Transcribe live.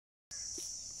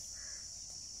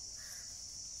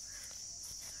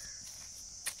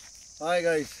Hi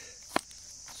guys,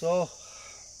 so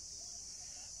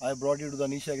I brought you to the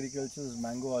Niche Agriculture's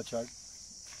mango orchard.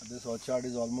 This orchard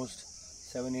is almost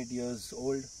 7-8 years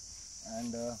old,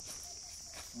 and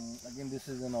again this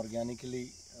is an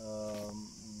organically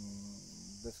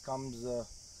this comes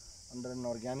under an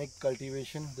organic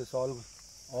cultivation. This all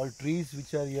trees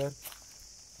which are here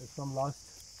is from last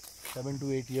 7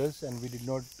 to 8 years, and we did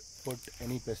not put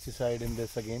any pesticide in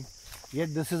this again.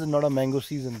 Yet this is not a mango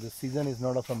season. This season is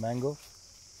not of a mango,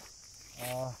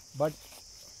 but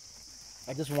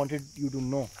I just wanted you to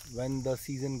know, when the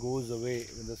season goes away,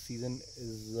 when the season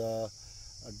is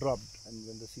dropped, and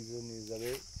when the season is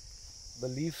away, the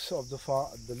leaves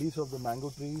of the mango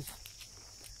trees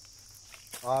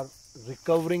are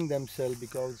recovering themselves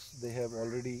because they have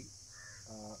already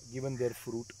given their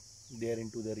fruit. They are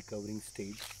into the recovering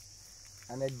stage,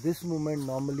 and at this moment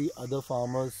normally other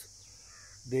farmers,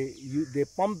 they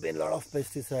pump in a lot of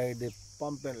pesticide, they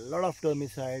pump in a lot of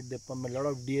termicide, they pump a lot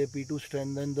of DAP to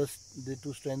strengthen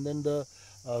the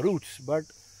roots, but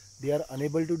they are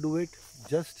unable to do it.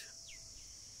 Just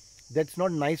that's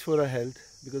not nice for our health,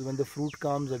 because when the fruit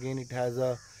comes again, it has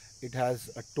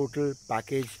a total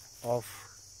package of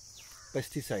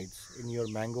pesticides in your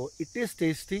mango. It is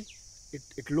tasty,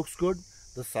 it looks good,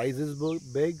 the size is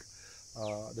big,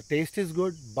 the taste is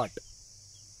good, but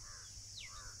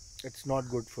it's not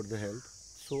good for the health.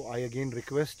 So I again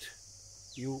request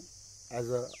you, as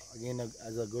a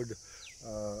good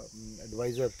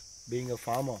advisor, being a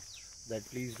farmer, that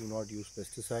please do not use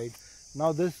pesticide.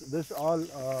 Now this all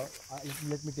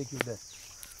let me take you there.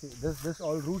 This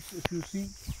all roots, if you see,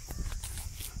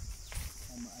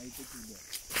 I take you there.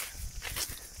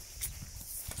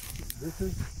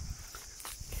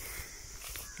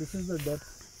 This is the depth.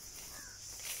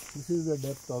 This is the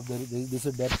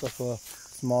depth of a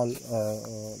small.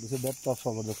 This is the depth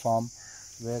of the farm,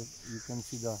 where you can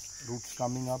see the roots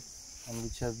coming up, and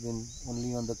which have been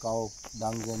only on the cow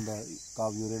dung and the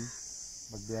cow urine,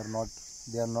 but we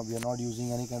are not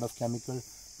using any kind of chemical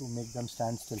to make them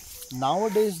stand still.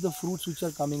 Nowadays the fruits which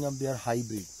are coming up, they are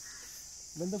hybrid.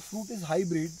 When the fruit is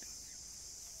hybrid,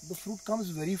 the fruit comes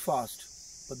very fast,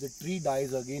 but the tree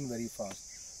dies again very fast.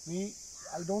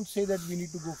 I don't say that we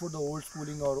need to go for the old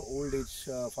schooling or old age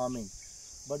farming,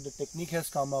 but the technique has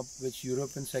come up which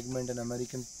European segment and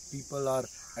American people are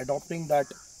adopting that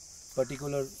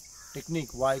particular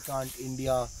technique. Why can't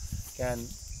India can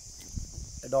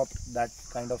adopt that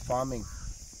kind of farming?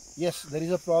 Yes, there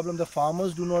is a problem. The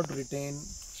farmers do not retain,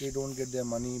 they don't get their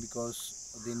money,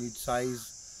 because they need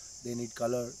size, they need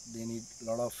color, they need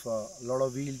lot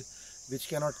of yield, which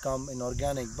cannot come in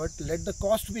organic. But let the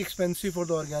cost be expensive for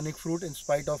the organic fruit, in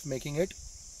spite of making it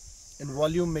in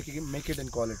volume, make it in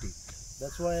quality.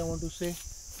 That's why I want to say.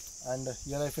 And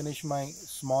here I finish my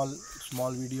small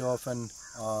video of an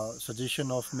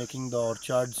suggestion of making the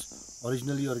orchards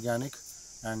originally organic,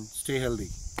 and stay healthy.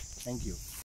 Thank you.